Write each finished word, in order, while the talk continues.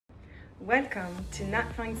Welcome to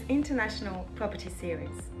Nat Frank's International Property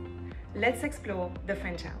Series. Let's explore the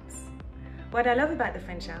French Alps. What I love about the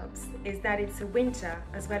French Alps is that it's a winter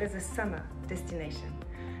as well as a summer destination.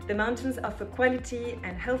 The mountains offer quality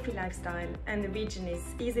and healthy lifestyle, and the region is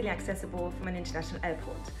easily accessible from an international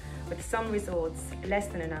airport, with some resorts less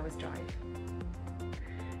than an hour's drive.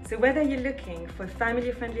 So whether you're looking for a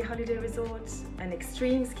family-friendly holiday resort, an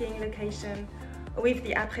extreme skiing location, or if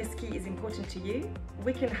the après-ski is important to you,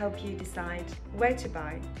 we can help you decide where to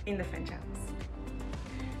buy in the French Alps.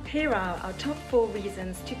 Here are our top 4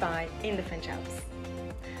 reasons to buy in the French Alps.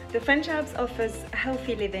 The French Alps offers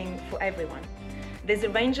healthy living for everyone. There's a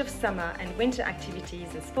range of summer and winter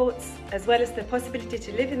activities and sports, as well as the possibility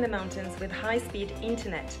to live in the mountains with high-speed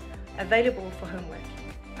internet available for homework.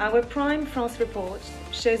 Our Prime France report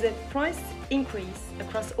shows a price increase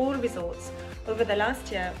across all resorts over the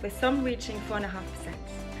last year, with some reaching 4.5%.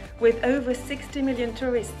 With over 60 million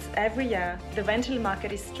tourists every year, the rental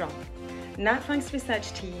market is strong. Nat Frank's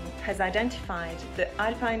research team has identified the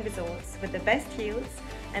alpine resorts with the best yields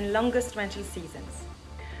and longest rental seasons.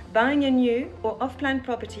 Buying a new or off-plan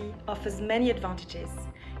property offers many advantages,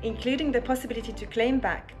 including the possibility to claim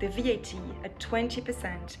back the VAT at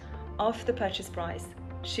 20% off the purchase price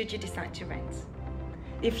should you decide to rent.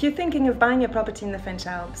 If you're thinking of buying a property in the French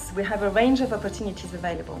Alps, we have a range of opportunities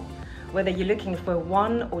available. Whether you're looking for a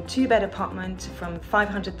 1 or 2 bed apartment from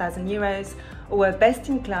 500,000 euros or a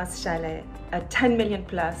best-in-class chalet at 10 million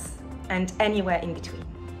plus, and anywhere in between.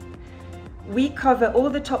 We cover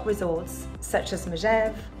all the top resorts such as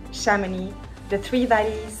Megève, Chamonix, the Three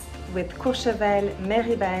Valleys with Courchevel,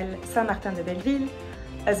 Méribel, Saint-Martin-de-Belleville,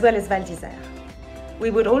 as well as Val d'Isère. We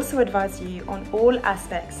would also advise you on all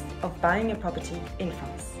aspects of buying a property in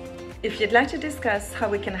France. If you'd like to discuss how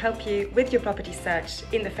we can help you with your property search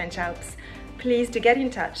in the French Alps, please do get in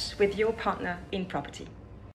touch with your partner in property.